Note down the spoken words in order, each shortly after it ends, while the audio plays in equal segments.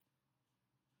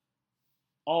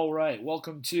All right,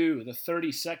 welcome to the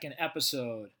 32nd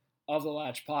episode of the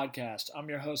Latch Podcast. I'm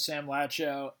your host, Sam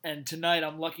Latcho, and tonight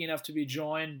I'm lucky enough to be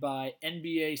joined by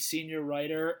NBA senior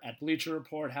writer at Bleacher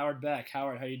Report, Howard Beck.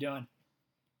 Howard, how you doing?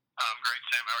 I'm great,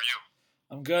 Sam. How are you?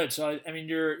 I'm good. So, I mean,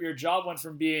 your job went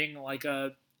from being like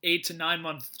a 8 to 9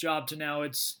 month job to now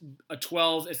it's a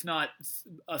 12, if not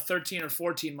a 13 or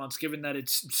 14 months, given that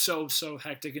it's so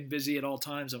hectic and busy at all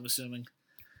times, I'm assuming.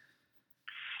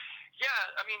 Yeah,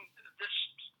 I mean, this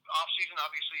offseason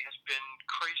obviously has been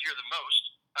crazier than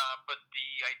most, but the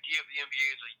idea of the NBA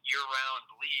is a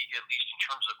year-round league, at least in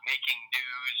terms of making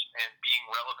news and being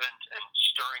relevant and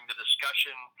stirring the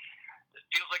discussion. It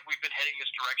feels like we've been heading this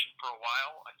direction for a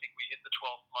while. I think we hit the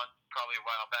 12th month probably a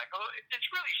while back, although it's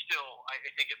really still, I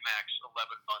think, at max 11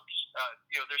 months.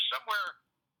 There's somewhere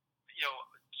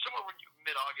when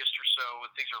mid-August or so,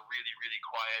 when things are really, really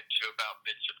quiet to about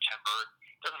mid-September.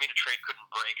 Doesn't mean a trade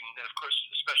couldn't break. And then, of course,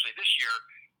 especially this year,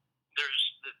 there's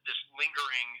this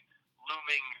lingering,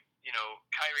 looming,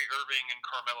 Kyrie Irving and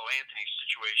Carmelo Anthony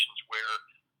situations where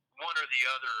one or the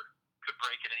other could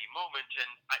break at any moment. And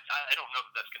I don't know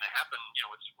that that's going to happen.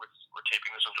 We're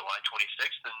taping this on July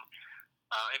 26th, and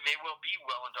it may well be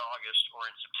well into August or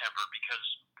in September because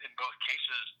in both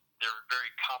cases, they're very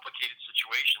complicated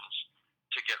situations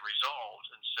to get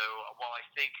resolved. And so while I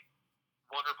think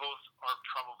one or both are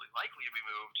probably likely to be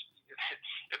moved,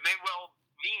 it may well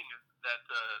mean that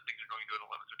things are going to an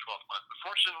 11th or 12th month. But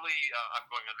fortunately, I'm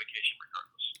going on vacation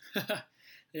regardless.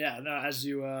 Yeah, no,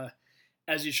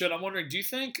 as you should. I'm wondering, do you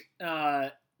think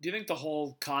the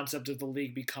whole concept of the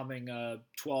league becoming a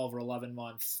 12 or 11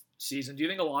 month season, do you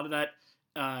think a lot of that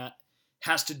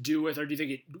has to do with, or do you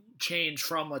think it changed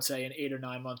from, let's say, an 8 or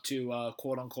 9 month to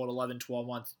quote unquote 11, 12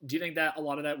 month? Do you think that a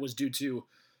lot of that was due to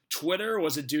Twitter?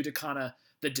 Was it due to kind of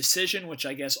the decision, which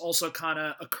I guess also kind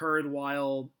of occurred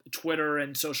while Twitter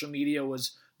and social media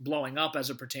was blowing up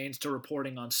as it pertains to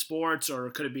reporting on sports? Or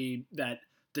could it be that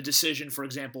the decision, for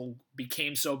example,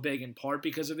 became so big in part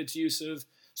because of its use of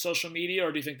social media?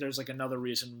 Or do you think there's like another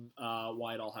reason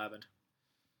why it all happened?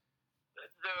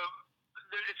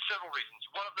 It's several reasons.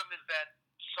 One of them is that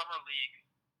Summer League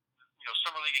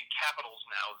in Capitals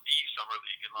now, the Summer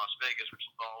League in Las Vegas, which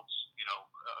involves,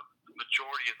 the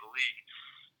majority of the league,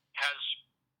 has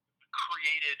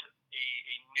created a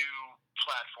new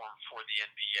platform for the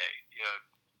NBA.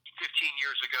 15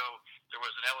 years ago, there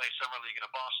was an LA Summer League and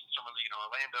a Boston Summer League in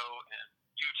Orlando and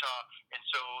Utah, and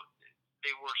so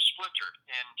they were splintered,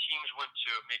 and teams went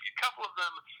to maybe a couple of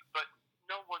them, but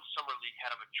no one Summer League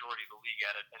had a majority of the league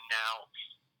at it, and now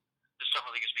the Summer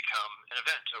League has become an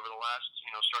event over the last,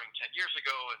 starting 10 years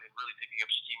ago and really picking up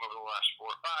steam over the last 4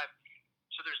 or 5.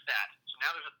 So there's that. So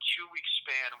now there's a 2-week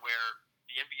span where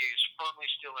the NBA is firmly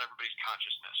still in everybody's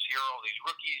consciousness. Here are all these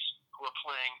rookies who are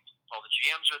playing. All the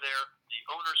GMs are there. The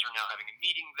owners are now having a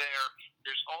meeting there.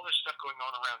 There's all this stuff going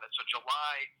on around that. So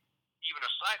July, even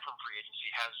aside from free agency,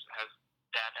 has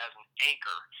that as an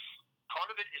anchor.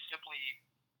 Part of it is simply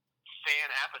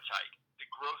fan appetite, the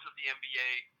growth of the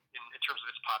NBA in terms of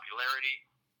its popularity,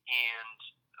 and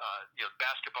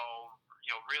basketball,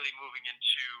 really moving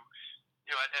into,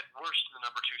 at worst the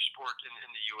number 2 sport in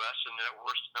the U.S. and at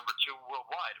worst number 2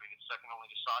 worldwide. I mean, it's second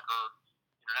only to soccer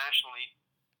internationally,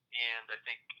 and I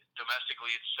think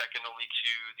domestically it's second only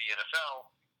to the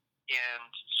NFL. And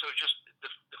so just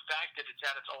the fact that it's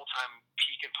at its all-time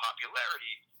peak in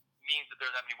popularity means that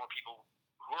there are that many more people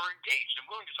who are engaged and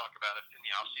willing to talk about it in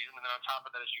the offseason. And then on top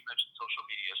of that, as you mentioned, social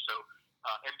media. So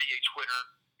NBA Twitter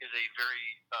is a very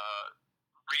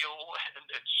real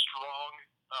and strong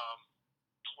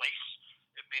place.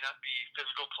 It may not be a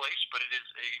physical place, but it is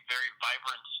a very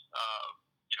vibrant,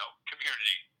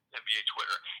 community, NBA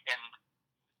Twitter. And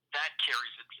that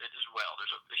carries it as well.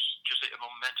 There's just a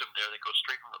momentum there that goes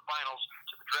straight from the finals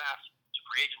to the draft to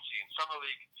free agency and summer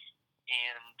league.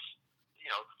 And,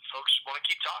 folks want to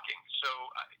keep talking. So,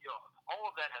 all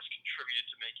of that has contributed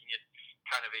to making it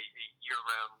kind of a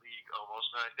year-round league almost.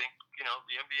 And I think,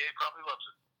 the NBA probably loves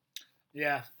it.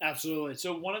 Yeah, absolutely.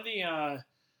 So one of the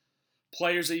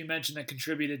players that you mentioned that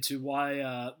contributed to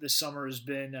why this summer has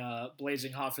been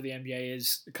blazing hot for the NBA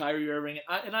is Kyrie Irving.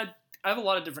 I have a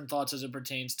lot of different thoughts as it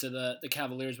pertains to the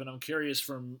Cavaliers, but I'm curious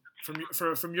from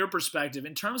your perspective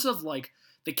in terms of like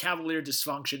the Cavalier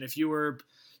dysfunction. If you were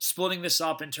splitting this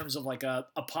up in terms of like a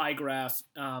pie graph,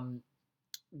 or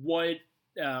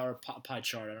pie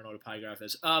chart, I don't know what a pie graph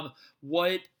is.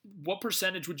 What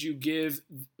percentage would you give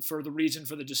for the reason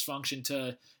for the dysfunction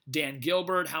to Dan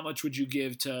Gilbert? How much would you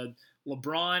give to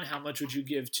LeBron? How much would you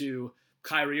give to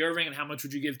Kyrie Irving? And how much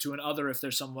would you give to an other if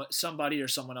there's somebody or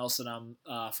someone else that I'm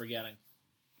forgetting?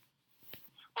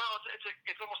 Well, it's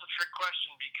it's almost a trick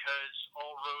question because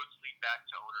all roads lead back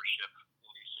to ownership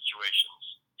in these situations.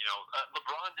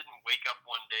 LeBron didn't wake up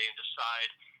one day and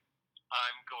decide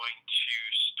I'm going to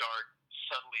start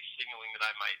suddenly signaling that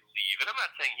I might leave. And I'm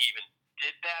not saying he even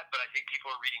did that, but I think people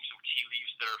are reading some tea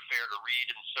leaves that are fair to read,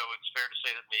 and so it's fair to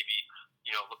say that maybe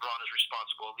LeBron is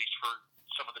responsible at least for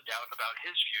some of the doubt about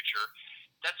his future.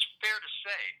 That's fair to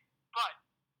say, but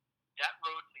that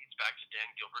road leads back to Dan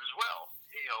Gilbert as well.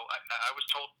 I was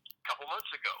told a couple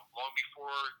months ago, long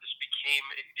before this became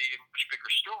a much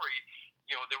bigger story,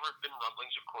 there have been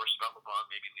rumblings, of course, about LeBron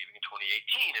maybe leaving in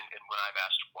 2018. And when I've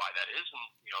asked why that is, and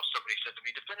somebody said to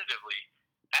me definitively,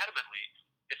 adamantly,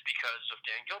 it's because of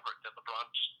Dan Gilbert. That LeBron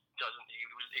just doesn't.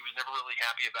 He was never really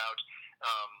happy about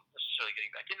necessarily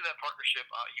getting back into that partnership.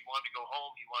 He wanted to go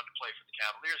home. He wanted to play for the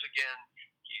Cavaliers again.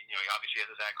 He obviously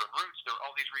has his Akron roots. There are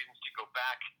all these reasons to go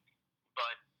back,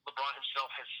 but LeBron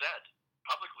himself has said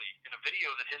publicly in a video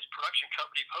that his production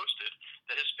company posted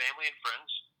that his family and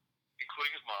friends,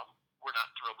 including his mom, were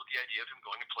not thrilled with the idea of him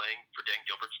going and playing for Dan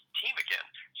Gilbert's team again.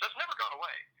 So that's never gone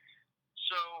away.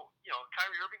 So,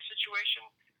 Kyrie Irving situation,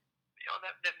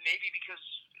 that may be because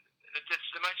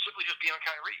it might simply just be on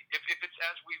Kyrie. If it's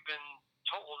as we've been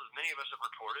told, as many of us have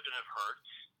reported and have heard,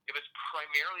 if it's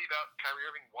primarily about Kyrie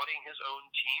Irving wanting his own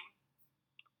team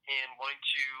and wanting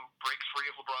to break free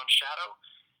of LeBron's shadow,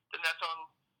 then that's on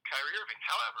Kyrie Irving.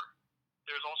 However,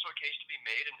 there's also a case to be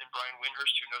made, and Brian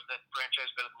Windhurst, who knows that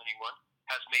franchise better than anyone,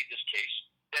 has made this case,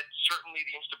 that certainly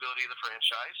the instability of the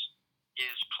franchise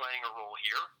is playing a role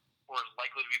here, or is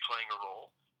likely to be playing a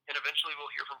role. And eventually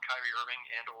we'll hear from Kyrie Irving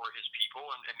and or his people,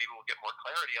 and maybe we'll get more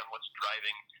clarity on what's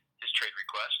driving his trade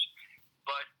request.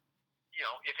 But,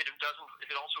 if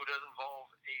it also does involve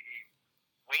a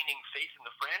waning faith in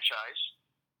the franchise,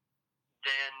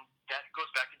 then that goes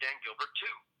back to Dan Gilbert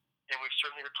too. And we've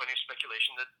certainly heard plenty of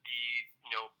speculation that the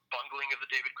bungling of the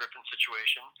David Griffin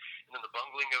situation, and then the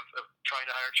bungling of trying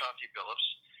to hire Chauncey Billups,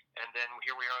 and then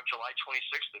here we are on July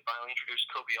 26th. They finally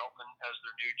introduced Kobe Altman as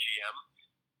their new GM.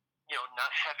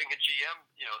 Not having a GM,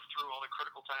 through all the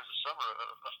critical times of summer,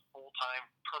 a full-time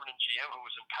permanent GM who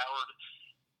was empowered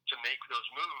to make those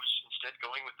moves, instead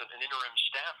going with an interim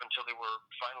staff until they were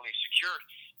finally secured.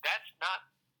 That's not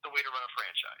the way to run a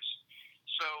franchise.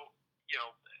 So,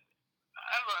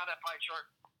 I don't know how that pie chart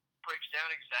breaks down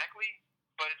exactly,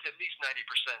 but it's at least 90%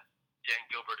 Dan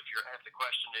Gilbert if the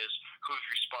question is who's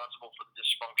responsible for the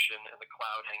dysfunction and the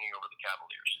cloud hanging over the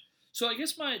Cavaliers. So I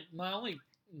guess my only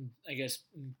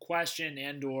question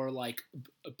and or like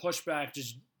a pushback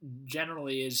just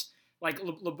generally is like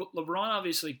LeBron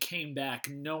obviously came back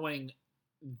knowing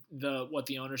what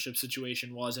the ownership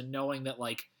situation was, and knowing that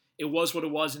like it was what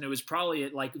it was, and it was probably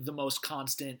like the most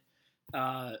constant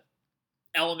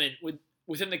element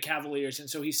within the Cavaliers, and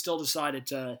so he still decided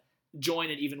to join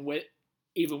it even with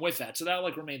that. So that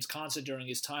like remains constant during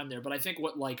his time there. But I think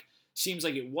what like seems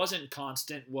like it wasn't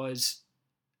constant was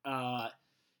I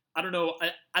don't know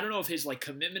if his like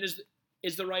commitment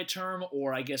is the right term,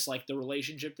 or I guess like the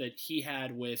relationship that he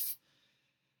had with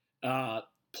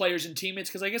players and teammates.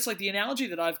 Because I guess like the analogy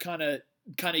that I've kind of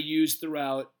used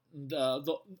throughout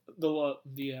the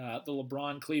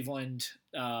LeBron Cleveland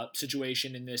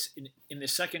situation in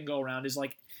this second go around is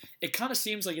like it kind of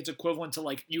seems like it's equivalent to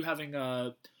like you having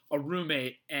a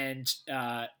roommate, and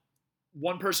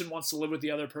one person wants to live with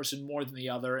the other person more than the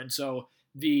other, and so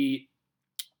the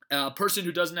person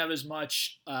who doesn't have as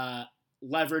much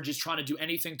leverage is trying to do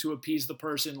anything to appease the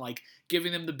person, like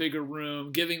giving them the bigger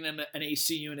room, giving them an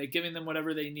AC unit, giving them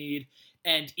whatever they need.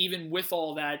 And even with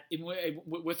all that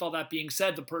being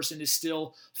said, the person is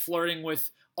still flirting with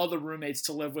other roommates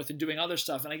to live with and doing other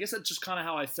stuff. And I guess that's just kind of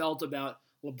how I felt about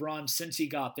LeBron since he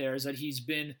got there, is that he's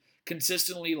been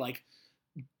consistently like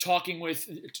talking with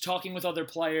other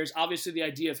players. Obviously, the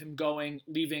idea of him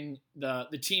leaving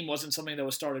the team wasn't something that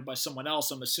was started by someone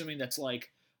else. I'm assuming that's like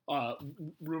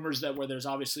rumors where there's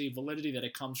obviously validity that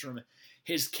it comes from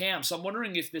his camp. So I'm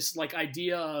wondering if this like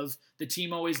idea of the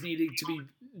team always needing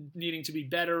to be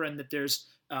better, and that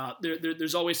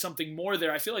there's always something more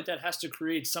there. I feel like that has to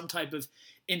create some type of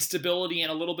instability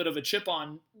and a little bit of a chip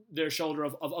on their shoulder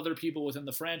of other people within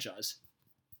the franchise.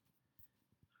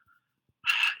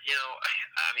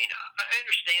 I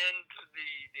understand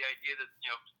the idea that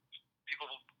people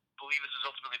believe this is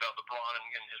ultimately about LeBron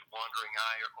and his wandering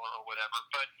eye or whatever.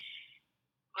 But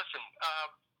listen,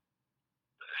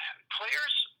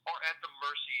 players are at the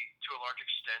mercy to a large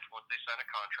extent once they sign a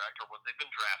contract or once they've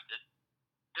been drafted.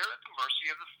 They're at the mercy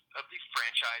of the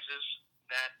franchises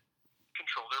that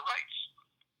control their rights,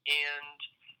 and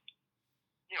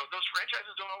those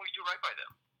franchises don't always do right by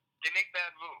them. They make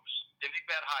bad moves. They make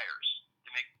bad hires.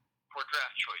 They make poor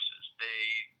draft choices.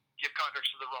 they give contracts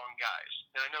to the wrong guys.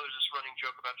 And I know there's this running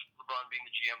joke about LeBron being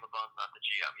the GM. LeBron's not the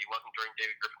GM. He wasn't during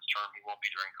David Griffin's term. He won't be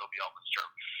during Kobe Altman's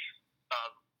term.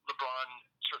 LeBron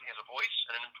certainly has a voice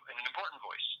and an important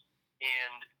voice.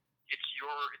 And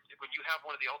when you have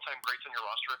one of the all-time greats on your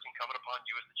roster, it's incumbent upon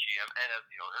you as the GM and as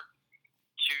the owner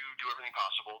to do everything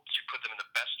possible to put them in the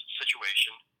best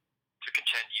situation to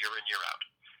contend year in, year out.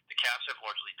 The Cavs have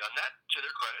largely done that, to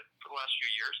their credit, for the last few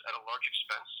years at a large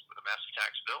expense with a massive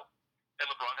tax bill. And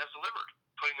LeBron has delivered,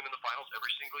 putting them in the finals every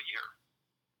single year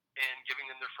and giving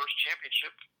them their first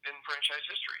championship in franchise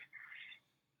history.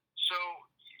 So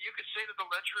you could say that the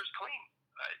ledger is clean.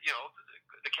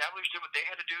 The Cavaliers did what they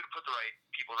had to do to put the right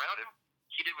people around him.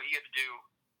 He did what he had to do,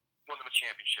 won them a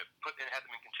championship, and had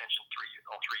them in contention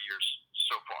all 3 years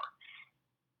so far.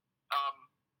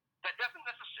 That doesn't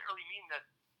necessarily mean that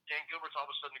Dan Gilbert's all of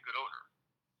a sudden a good owner.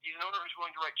 He's an owner who's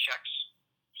willing to write checks.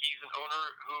 He's an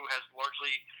owner who has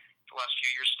largely, the last few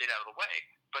years, stayed out of the way.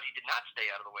 But he did not stay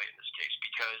out of the way in this case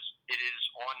because it is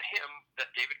on him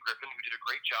that David Griffin, who did a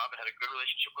great job and had a good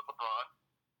relationship with LeBron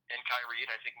and Kyrie,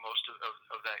 and I think most of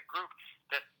that group,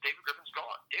 that David Griffin's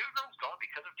gone. David Griffin's gone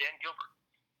because of Dan Gilbert.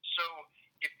 So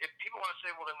if people want to say,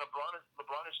 well, then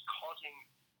LeBron is causing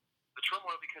the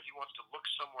turmoil because he wants to look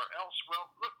somewhere else.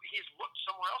 Well, look, he's looked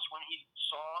somewhere else when he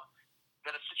saw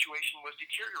that a situation was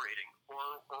deteriorating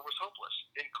or was hopeless.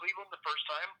 In Cleveland, the first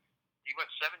time, he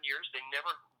went 7 years. They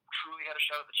never truly had a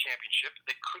shot at the championship.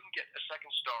 They couldn't get a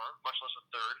second star, much less a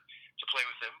third, to play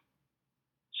with him.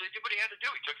 So he did what he had to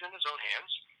do. He took it in his own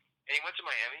hands, and he went to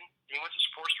Miami, and he went to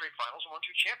 4 straight finals and won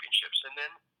 2 championships. And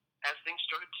then as things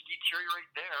started to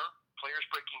deteriorate there, players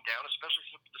breaking down, especially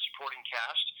the supporting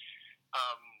cast,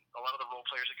 a lot of the role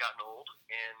players had gotten old,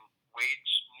 and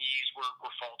Wade's knees were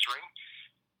faltering.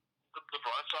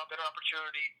 LeBron saw a better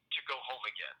opportunity to go home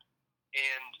again.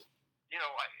 And,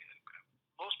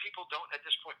 most people don't at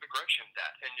this point begrudge him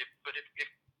that. But if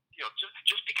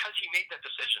just because he made that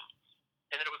decision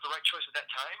and that it was the right choice at that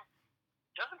time,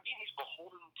 doesn't mean he's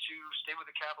beholden to stay with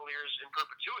the Cavaliers in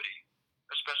perpetuity,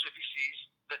 especially if he sees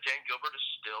that Dan Gilbert is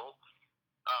still,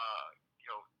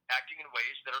 acting in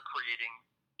ways that are creating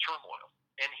turmoil.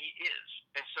 And he is.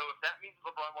 And so if that means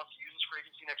LeBron wants to use his free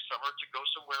agency next summer to go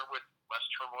somewhere with less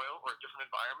turmoil or a different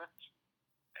environment,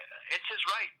 it's his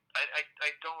right. I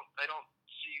don't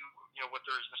see what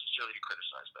there is necessarily to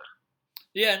criticize there.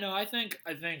 Yeah, no, I think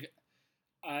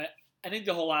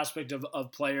the whole aspect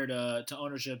of player to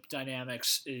ownership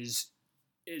dynamics is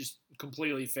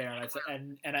completely fair,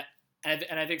 and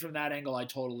I think from that angle I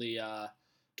totally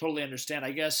understand.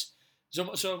 I guess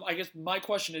so. I guess my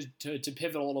question is to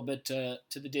pivot a little bit to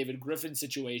the David Griffin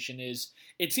situation. Is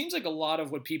it seems like a lot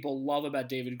of what people love about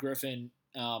David Griffin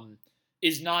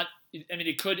is not. I mean,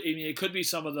 it could be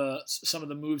some of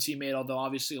the moves he made. Although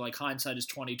obviously, like hindsight is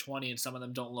 20/20, and some of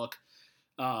them don't look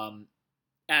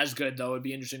as good. Though it'd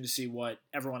be interesting to see what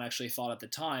everyone actually thought at the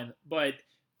time. But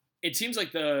it seems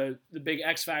like the big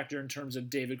X factor in terms of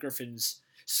David Griffin's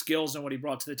skills and what he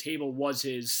brought to the table was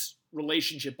his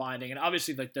relationship binding, and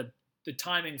obviously, like the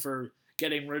timing for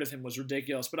getting rid of him was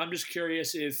ridiculous. But I'm just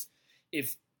curious if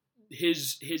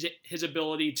his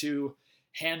ability to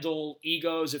handle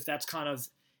egos, if that's kind of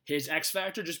his X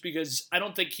factor, just because I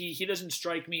don't think he doesn't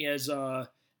strike me as a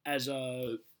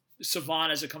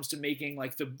savant as it comes to making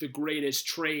like the greatest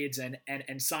trades and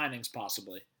signings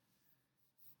possibly.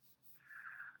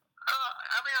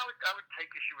 I would take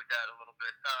issue with that a little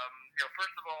bit.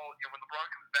 First of all, when LeBron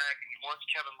comes back and he wants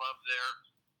Kevin Love there,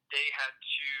 they had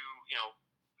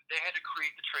to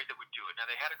create the trade that would do it. Now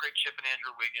they had a great chip in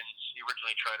Andrew Wiggins. He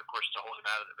originally tried, of course, to hold him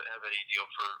out of any deal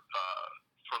for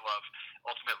Love.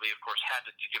 Ultimately, of course, had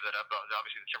to give that up.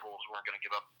 Obviously, the Timberwolves weren't going to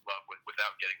give up Love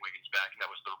without getting Wiggins back, and that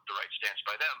was the right stance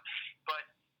by them. But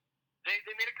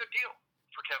they made a good deal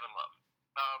for Kevin Love,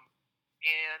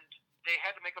 and they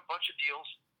had to make a bunch of deals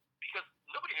because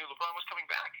nobody knew LeBron was coming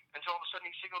back until all of a sudden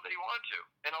he signaled that he wanted to,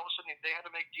 and all of a sudden they had to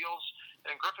make deals.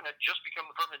 And Griffin had just become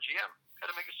the permanent GM,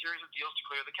 had to make a series of deals to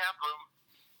clear the cap room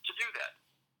to do that.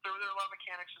 There were a lot of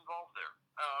mechanics involved there,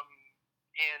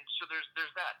 and so there's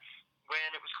that.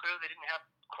 When it was clear they didn't have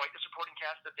quite the supporting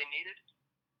cast that they needed,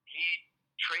 he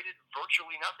traded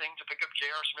virtually nothing to pick up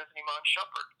J.R. Smith and Iman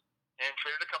Shumpert, and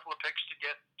traded a couple of picks to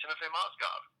get Timofey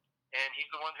Mozgov. And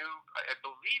he's the one who, I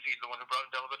believe he's the one who brought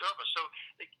in Dellavedova. So,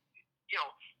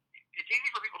 it's easy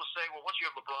for people to say, well, once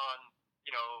you have LeBron,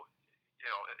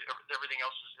 everything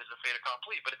else is a fait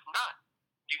accompli, but it's not.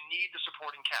 You need the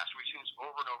supporting cast. We've seen this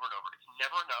over and over and over. It's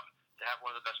never enough to have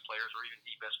one of the best players or even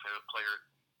the best player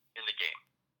in the game.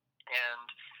 And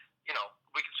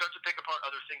we can start to pick apart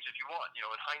other things if you want. In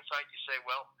hindsight, you say,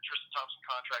 well, the Tristan Thompson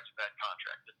contract's a bad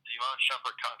contract. The Iman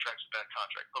Shumpert contract's a bad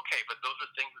contract. Okay, but those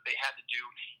are things that they had to do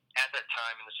at that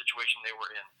time in the situation they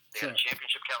were in. They had a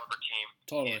championship caliber team.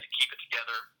 Totally. They had to keep it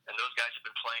together, and those guys have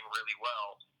been playing really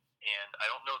well. And I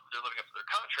don't know that they're living up to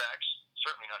their contracts,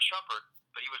 certainly not Shumpert,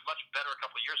 but he was much better a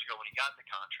couple of years ago when he got the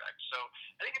contract. So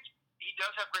I think he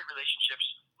does have great relationships,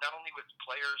 not only with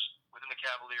players within the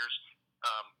Cavaliers,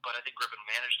 but I think Griffin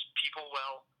managed people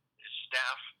well. His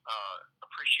staff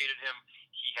appreciated him.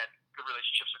 He had good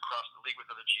relationships across the league with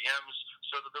other GMs.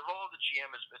 So that the role of the GM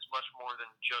is much more than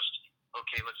just,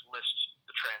 okay, let's list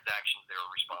the transactions they were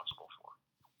responsible for.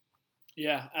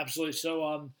 Yeah, absolutely.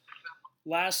 So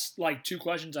last two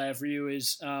questions I have for you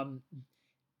is I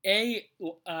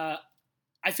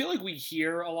feel like we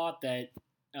hear a lot that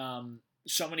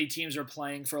so many teams are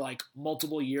playing for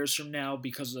multiple years from now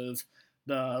because of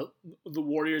the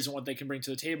Warriors and what they can bring to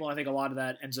the table. I think a lot of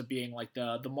that ends up being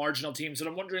the marginal teams. And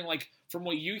I'm wondering, from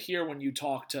what you hear when you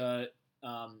talk to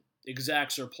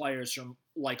execs or players from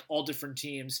all different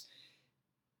teams,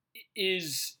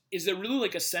 is there really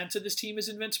a sense that this team is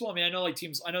invincible? I mean, I know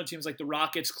teams like the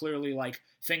Rockets clearly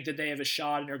think that they have a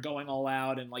shot and are going all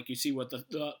out, and you see what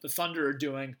the Thunder are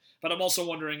doing. But I'm also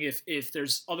wondering if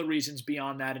there's other reasons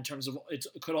beyond that in terms of it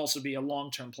could also be a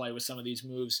long-term play with some of these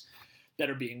moves that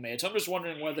are being made. So I'm just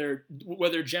wondering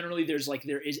whether generally there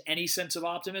is any sense of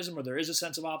optimism, or there is a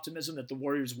sense of optimism that the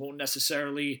Warriors won't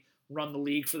necessarily run the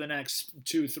league for the next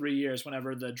 2-3 years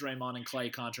whenever the Draymond and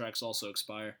Clay contracts also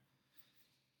expire.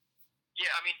 Yeah,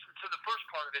 I mean, to the first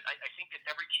part of it, I think that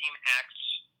every team acts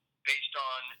based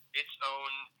on its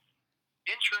own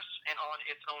interests and on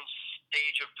its own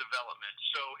stage of development.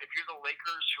 So if you're the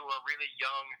Lakers, who are really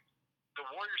young, the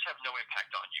Warriors have no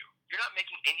impact on you. You're not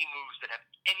making any moves that have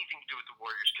anything to do with the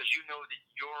Warriors, because you know that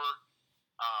your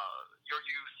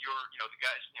youth, the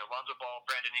guys, Lonzo Ball,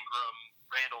 Brandon Ingram,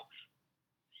 Randall,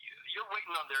 you're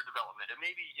waiting on their development. And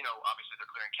maybe, obviously they're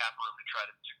clearing cap room to try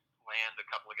to land a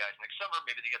couple of guys next summer.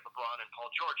 Maybe they get LeBron and Paul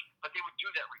George, but they would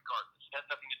do that regardless. It has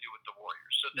nothing to do with the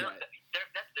Warriors. So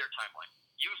that's their timeline.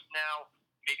 Youth now,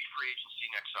 maybe free agency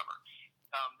next summer.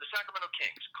 The Sacramento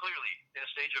Kings, clearly in a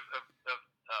stage of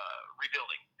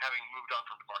rebuilding, having moved on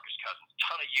from DeMarcus Cousins,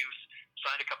 ton of youth,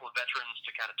 signed a couple of veterans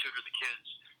to kind of tutor the kids.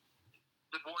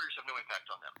 The Warriors have no impact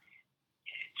on them.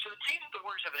 So the teams that the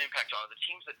Warriors have an impact on are the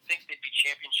teams that think they'd be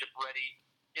championship ready,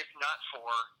 if not for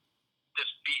this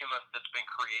behemoth that's been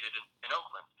created in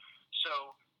Oakland.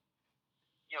 So,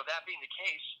 that being the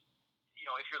case,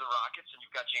 if you're the Rockets and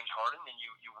you've got James Harden and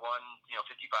you won, 55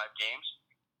 games,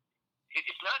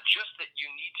 it's not just that you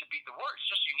need to beat the Warriors,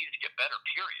 it's just you needed to get better,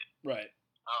 period. Right.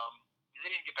 They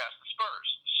didn't get past the Spurs.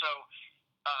 So,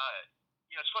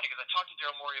 it's funny because I talked to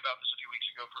Daryl Morey about this a few weeks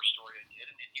ago for a story I did,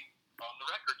 and he, on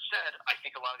the record, said, I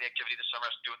think a lot of the activity this summer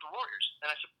has to do with the Warriors. And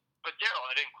I said, but Daryl,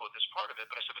 and I didn't quote this part of it,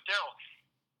 but I said, but Daryl,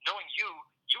 knowing you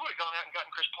would have gone out and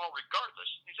gotten Chris Paul regardless.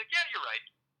 And he's like, yeah, you're right.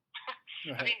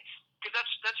 Right. I mean, because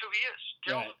that's who he is.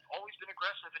 Daryl's Right. always been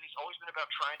aggressive, and he's always been about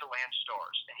trying to land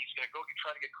stars. And he's going to go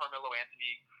try to get Carmelo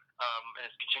Anthony, and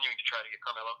is continuing to try to get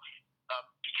Carmelo,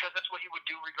 because that's what he would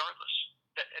do regardless.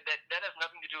 That has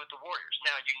nothing to do with the Warriors.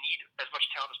 Now, you need as much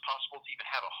talent as possible to even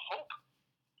have a hope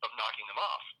of knocking them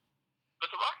off. But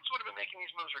the Rockets would have been making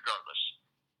these moves regardless.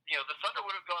 The Thunder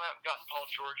would have gone out and gotten Paul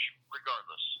George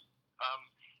regardless.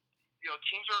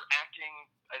 Teams are acting,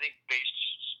 I think, based,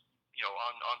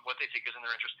 on what they think is in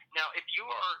their interest. Now, if you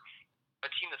are a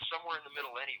team that's somewhere in the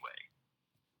middle anyway,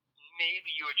 maybe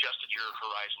you adjusted your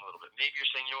horizon a little bit. Maybe you're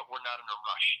saying, we're not in a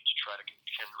rush to try to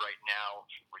contend right now.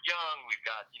 We're young. We've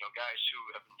got, guys who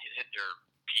haven't hit their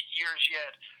peak years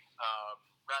yet.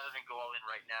 Rather than go all in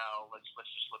right now, let's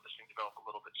just let this thing develop a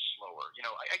little bit slower.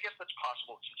 I guess that's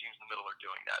possible. Some teams in the middle are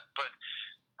doing that. But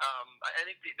I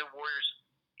think the Warriors'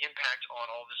 impact on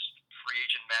all this free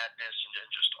agent madness and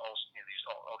just all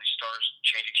these stars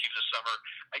changing teams this summer,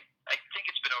 I think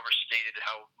it's been overstated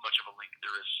how much of a link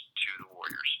there is to the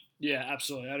Warriors. Yeah,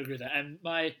 absolutely. I'd agree with that. And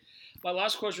my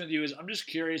last question with you is, I'm just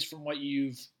curious from what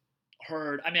you've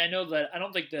heard. I mean, I know that I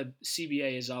don't think the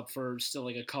CBA is up for still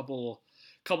a couple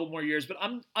more years, but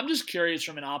I'm just curious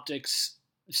from an optics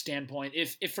standpoint,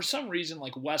 if for some reason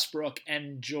Westbrook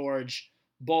and George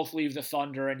both leave the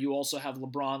Thunder and you also have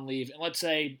LeBron leave, and let's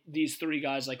say these three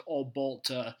guys all bolt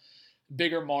to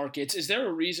bigger markets, is there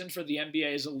a reason for the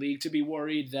NBA as a league to be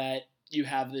worried that you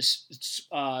have this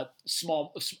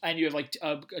small, and you have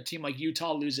a team like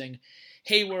Utah losing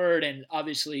Hayward and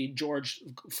obviously George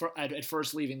at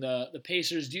first leaving the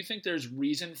Pacers? Do you think there's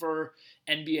reason for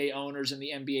NBA owners and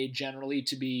the NBA generally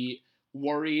to be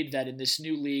worried that in this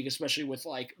new league, especially with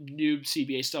new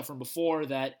CBA stuff from before,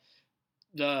 that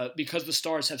because the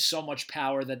Stars have so much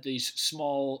power that these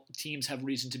small teams have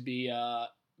reason to be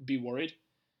worried?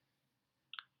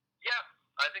 Yeah,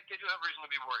 I think they do have reason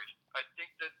to be worried. I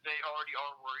think that they already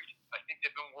are worried. I think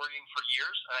they've been worrying for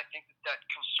years, and I think that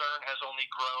concern has only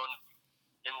grown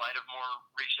in light of more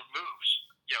recent moves.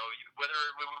 Whether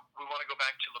we want to go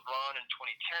back to LeBron in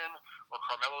 2010 or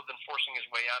Carmelo then forcing his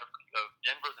way out of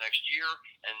Denver the next year,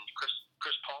 and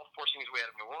Chris Paul forcing his way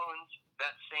out of New Orleans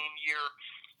that same year.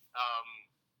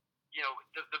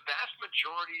 The vast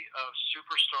majority of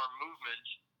superstar movement,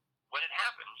 when it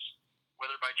happens,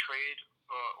 whether by trade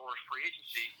or free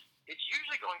agency, it's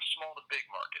usually going small to big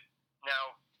market.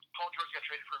 Now, Paul George got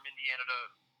traded from Indiana to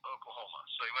Oklahoma,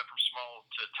 so he went from small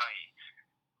to tiny.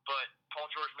 But Paul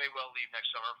George may well leave next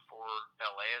summer for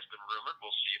LA, has been rumored.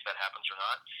 We'll see if that happens or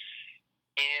not.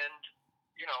 And,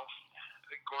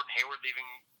 Gordon Hayward leaving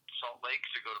Salt Lake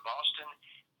to go to Boston.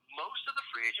 Most of the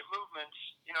free agent movements,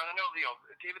 and I know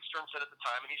David Stern said at the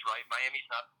time, and he's right, Miami's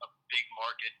not a big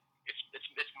market.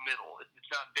 It's middle.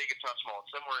 It's not big, it's not small. It's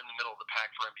somewhere in the middle of the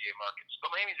pack for NBA markets. But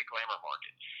Miami's a glamour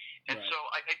market. And Right. so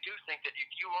I do think that if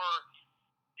you are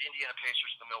the Indiana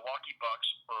Pacers, the Milwaukee Bucks,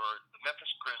 or the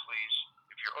Memphis Grizzlies,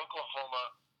 if you're Oklahoma,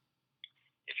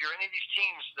 if you're any of these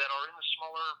teams that are in the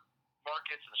smaller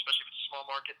markets, and especially if it's a small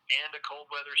market and a cold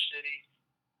weather city,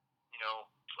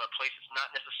 a place that's not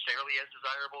necessarily as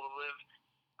desirable to live,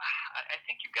 I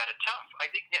think you've got it tough. I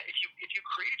think that if you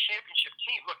create a championship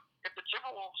team, look, if the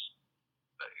Timberwolves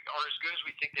are as good as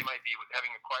we think they might be with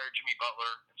having acquired Jimmy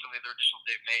Butler and some of the other additions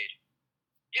they've made,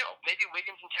 maybe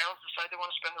Wiggins and Towns decide they want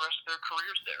to spend the rest of their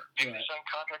careers there. Maybe Right. they sign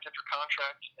contract after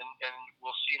contract, and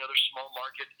we'll see another small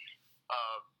market,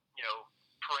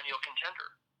 perennial contender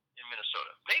in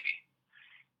Minnesota. Maybe.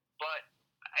 But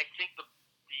I think the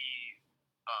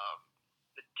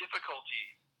difficulty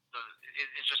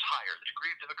is just higher. The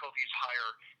degree of difficulty is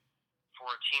higher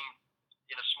for a team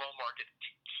in a small market to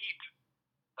keep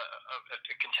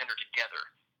a contender together,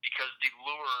 because the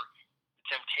lure,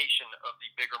 the temptation of the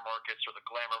bigger markets or the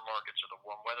glamour markets or the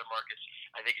warm weather markets,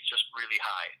 I think it's just really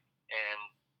high. And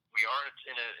we are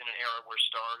in an era where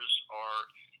stars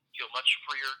feel much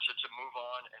freer to move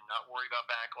on and not worry about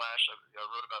backlash. I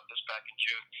wrote about this back in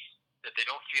June, that they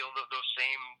don't feel those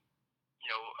same,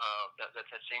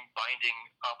 that same binding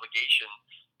obligation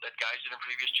that guys did in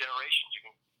previous generations. You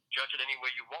can judge it any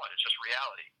way you want. It's just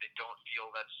reality. They don't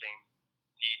feel that same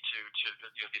need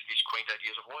to these quaint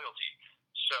ideas of loyalty.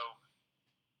 So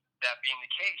that being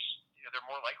the case, they're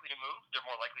more likely to move. They're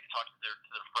more likely to talk to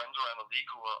their friends around the league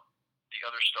who are the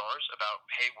other stars about,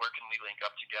 hey, where can we link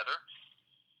up together?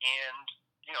 And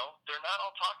they're not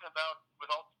all talking about,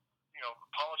 with all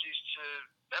apologies to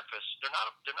Memphis, they're not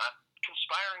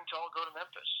conspiring to all go to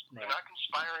Memphis. Right. They're not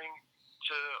conspiring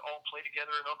to all play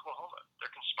together in Oklahoma. They're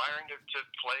conspiring to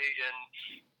play in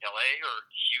LA or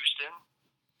Houston.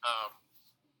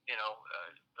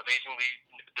 Amazingly,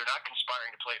 they're not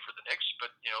conspiring to play for the Knicks,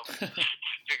 but New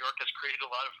York has created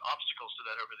a lot of obstacles to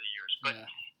that over the years.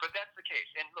 But that's the case.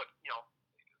 And look,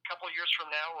 a couple of years from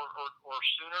now or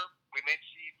sooner, we might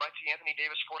see Anthony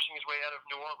Davis forcing his way out of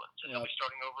New Orleans, and he'll be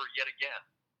starting over yet again.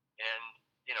 And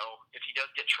if he does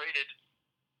get traded,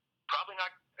 probably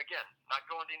not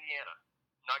going to Indiana,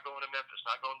 not going to Memphis,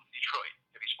 not going to Detroit.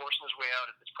 If he's forcing his way out,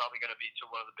 it's probably going to be to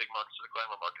one of the big markets, or the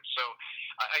glamour markets. So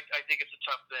I think it's a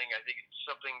tough thing. I think it's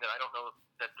something that I don't know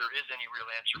that there is any real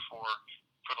answer for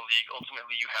the league.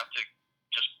 Ultimately, you have to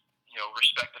just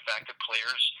respect the fact that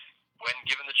players, when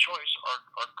given the choice,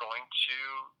 are going to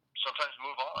sometimes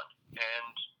move on,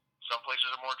 and some places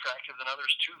are more attractive than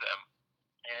others to them.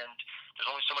 And there's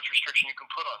only so much restriction you can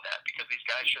put on that, because these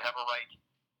guys should have a right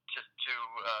to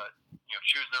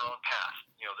choose their own path.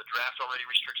 The draft already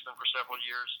restricts them for several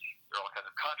years. There are all kinds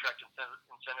of contract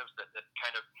incentives that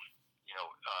kind of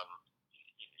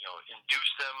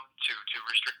induce them to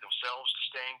restrict themselves to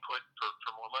staying put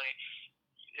for more money.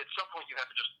 At some point, you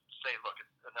have to just say, look,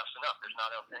 enough's enough. There's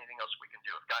not anything else we can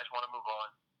do. If guys want to move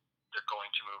on, they're going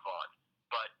to move on.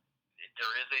 But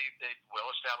there is a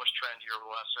well-established trend here over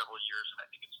the last several years, and I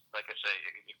think it's, like I say,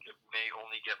 it may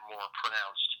only get more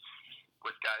pronounced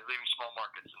with guys leaving small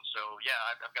markets. And so, yeah,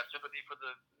 I've got sympathy for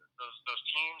those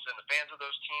teams and the fans of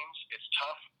those teams. It's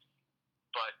tough,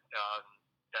 but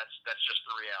that's just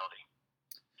the reality.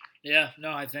 Yeah,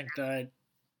 no, I think that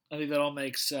all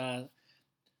makes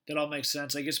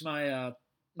sense. I guess my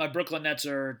Brooklyn Nets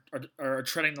are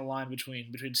treading the line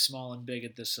between small and big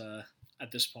at this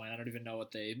point. I don't even know what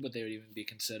they would even be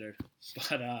considered.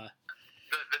 But the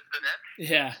Nets.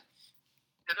 Yeah.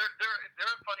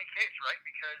 They're a funny case, right?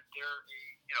 Because they're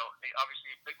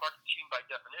obviously a big market team by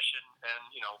definition, and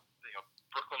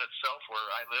Brooklyn itself, where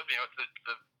I live,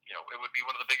 it would be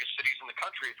one of the biggest cities in the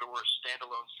country if it were a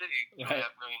standalone city,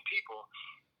 2.5 million people.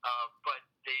 But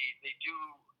they do,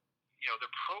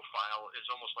 their profile is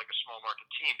almost like a small market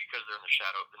team because they're in the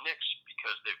shadow of the Knicks,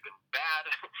 because they've been bad,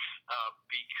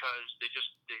 because they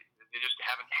just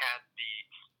haven't had the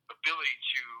ability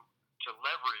to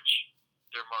leverage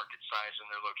their market size and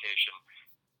their location.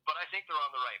 But I think they're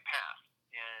on the right path,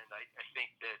 and I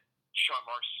think that Sean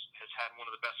Marks has had one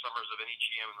of the best summers of any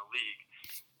GM in the league.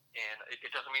 And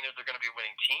it doesn't mean that they're going to be a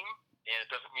winning team, and it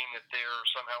doesn't mean that they're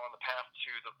somehow on the path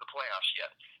to the playoffs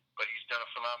yet. But he's done a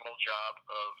phenomenal job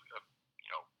of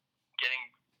getting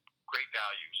great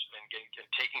values and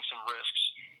taking some risks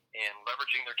and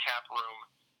leveraging their cap room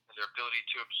and their ability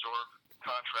to absorb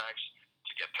contracts,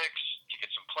 to get picks, to get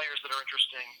some players that are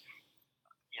interesting.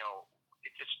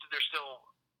 They're still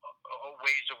a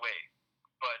ways away,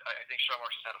 but I think Sean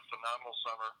Marks has had a phenomenal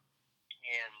summer,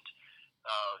 and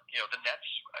the Nets,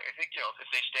 I think, if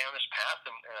they stay on this path,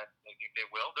 and I think they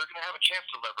will, they're going to have a chance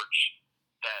to leverage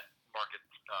that market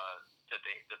that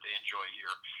they enjoy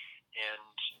here.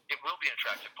 And it will be an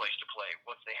attractive place to play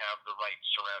once they have the right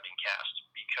surrounding cast,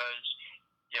 because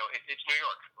it's New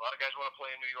York. A lot of guys want to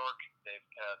play in New York. The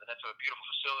Nets have a beautiful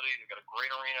facility. They've got a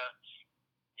great arena.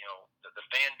 The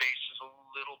fan base is a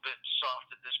little bit soft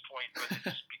at this point, but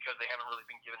it's because they haven't really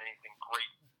been given anything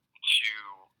great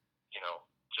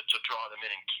to draw them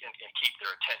in and keep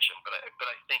their attention. But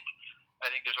I think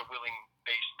there's a willing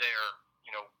base there,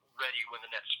 ready when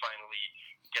the Nets finally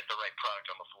get the right product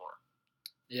on the floor.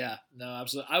 Yeah, no,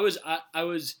 absolutely. I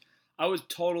was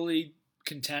totally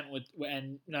content with,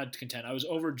 and not content. I was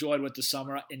overjoyed with the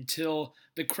summer until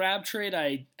the Crab trade.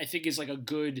 I think is like a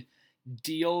good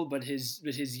deal, but his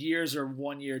years are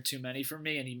 1 year too many for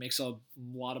me, and he makes a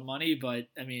lot of money. But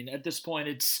I mean, at this point,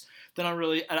 I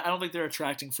don't think they're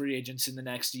attracting free agents in the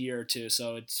next year or two,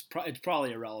 so it's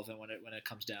probably irrelevant when it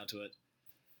comes down to it.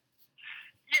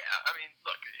 Yeah, I mean,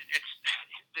 look,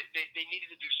 they needed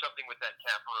to do something with that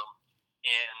cap room,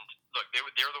 and look, they're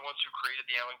the ones who created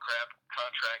the Allen Crabbe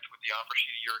contract with the offer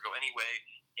sheet a year ago anyway.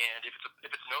 And if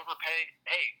it's an overpay,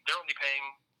 hey, they're only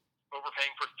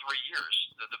overpaying for 3 years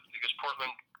because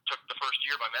Portland took the first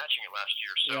year by matching it last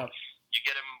year. So you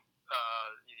get him,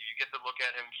 you get to look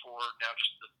at him for now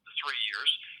just the 3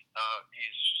 years.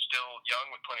 He's still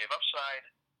young with plenty of upside,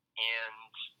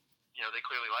 and they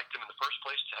clearly liked him in the first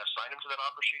place to have signed him to that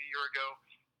offer sheet a year ago.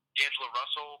 D'Angelo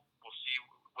Russell, we'll see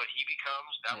what he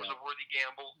becomes. That was a worthy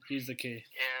gamble. He's the key.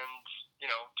 And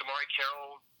Damari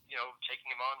Carroll,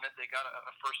 taking him on meant they got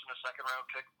a first and a second round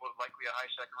pick, well, likely a high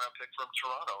second round pick from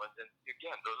Toronto. And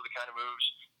again, those are the kind of moves,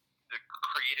 the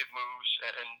creative moves,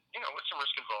 and with some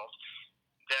risk involved,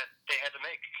 that they had to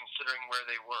make considering where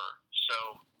they were.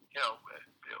 So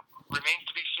remains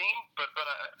to be seen, but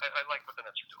I like what the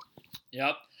Nets are doing.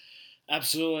 Yep.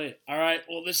 Absolutely. All right.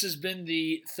 Well, this has been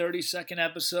the 32nd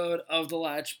episode of the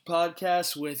Latch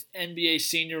Podcast with NBA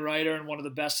senior writer and one of the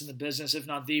best in the business, if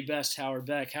not the best, Howard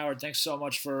Beck. Howard, thanks so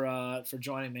much for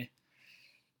joining me.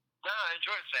 No, I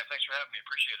enjoyed it, Sam. Thanks for having me.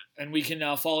 Appreciate it. And we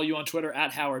can follow you on Twitter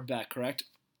at Howard Beck, correct?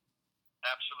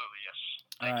 Absolutely, yes.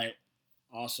 All right.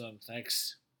 Awesome.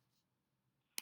 Thanks.